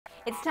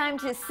It's time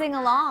to sing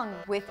along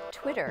with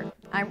Twitter.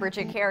 I'm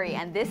Bridget Carey,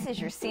 and this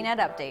is your CNET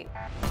update.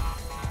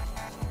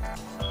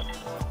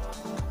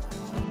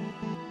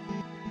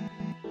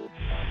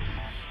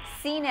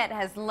 CNET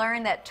has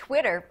learned that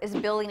Twitter is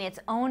building its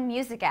own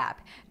music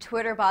app.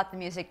 Twitter bought the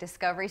music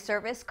discovery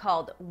service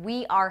called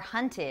We Are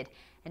Hunted,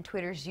 and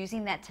Twitter's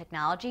using that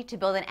technology to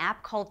build an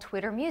app called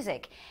Twitter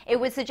Music. It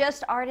would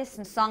suggest artists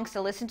and songs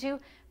to listen to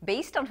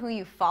based on who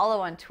you follow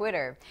on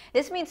Twitter.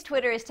 This means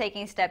Twitter is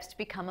taking steps to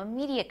become a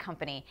media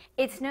company.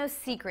 It's no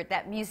secret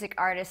that music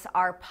artists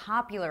are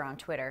popular on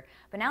Twitter,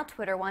 but now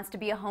Twitter wants to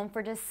be a home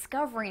for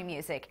discovering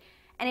music.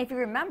 And if you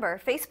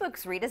remember,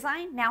 Facebook's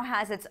redesign now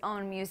has its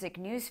own music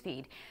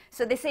newsfeed.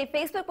 So they say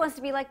Facebook wants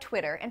to be like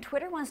Twitter, and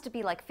Twitter wants to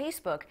be like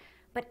Facebook,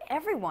 but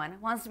everyone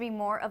wants to be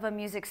more of a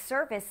music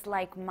service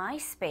like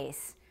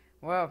MySpace.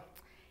 Whoa,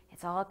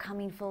 it's all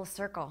coming full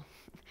circle.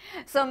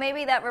 So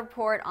maybe that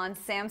report on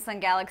Samsung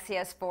Galaxy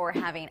S4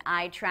 having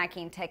eye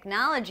tracking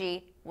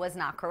technology was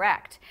not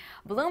correct.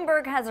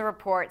 Bloomberg has a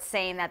report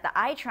saying that the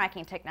eye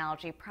tracking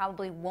technology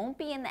probably won't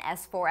be in the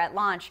S4 at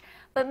launch,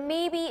 but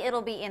maybe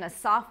it'll be in a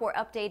software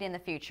update in the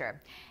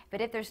future. But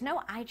if there's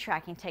no eye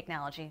tracking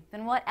technology,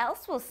 then what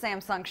else will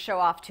Samsung show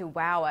off to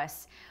wow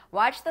us?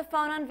 Watch the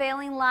phone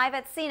unveiling live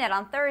at CNET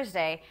on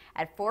Thursday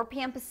at 4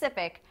 p.m.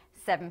 Pacific,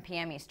 7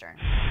 p.m. Eastern.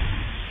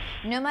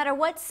 No matter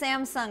what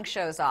Samsung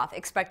shows off,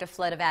 expect a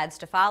flood of ads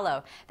to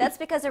follow. That's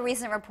because a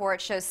recent report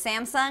shows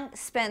Samsung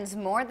spends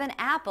more than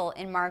Apple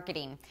in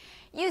marketing.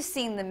 You've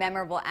seen the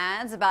memorable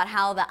ads about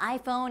how the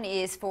iPhone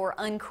is for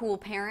uncool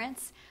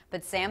parents,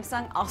 but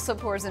Samsung also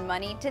pours in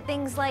money to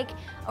things like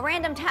a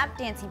random tap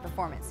dancing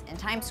performance in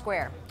Times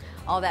Square.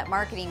 All that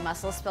marketing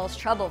muscle spells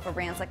trouble for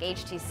brands like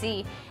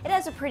HTC. It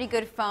has a pretty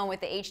good phone with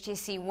the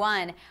HTC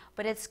One,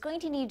 but it's going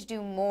to need to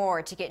do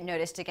more to get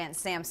noticed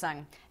against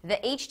Samsung. The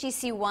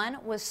HTC One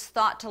was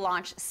thought to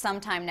launch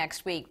sometime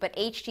next week, but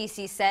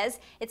HTC says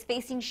it's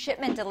facing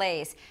shipment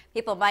delays.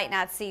 People might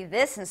not see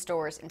this in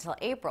stores until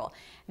April.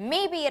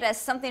 Maybe it has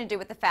something to do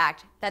with the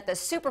fact that the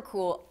super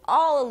cool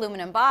all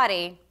aluminum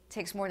body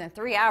takes more than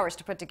 3 hours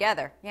to put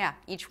together. Yeah,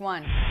 each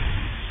one.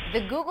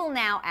 The Google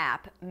Now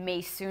app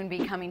may soon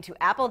be coming to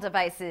Apple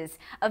devices.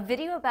 A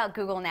video about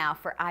Google Now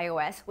for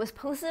iOS was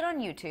posted on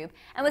YouTube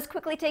and was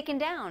quickly taken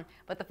down,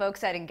 but the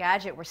folks at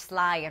Engadget were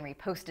sly and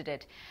reposted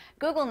it.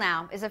 Google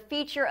Now is a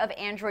feature of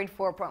Android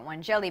 4.1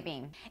 Jelly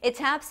Bean. It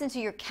taps into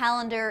your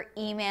calendar,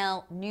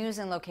 email, news,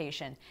 and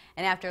location.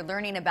 And after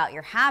learning about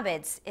your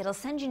habits, it'll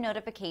send you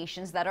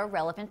notifications that are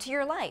relevant to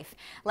your life,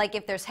 like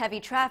if there's heavy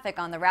traffic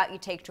on the route you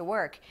take to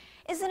work.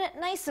 Isn't it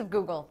nice of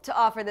Google to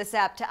offer this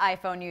app to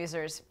iPhone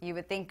users? You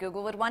would think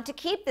Google would want to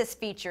keep this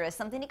feature as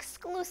something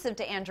exclusive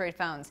to Android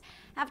phones.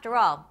 After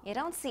all, you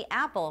don't see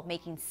Apple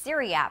making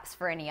Siri apps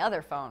for any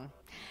other phone.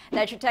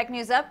 That's your tech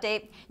news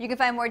update. You can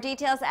find more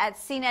details at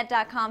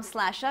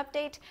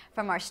cnet.com/update.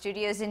 From our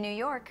studios in New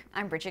York,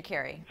 I'm Bridget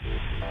Carey.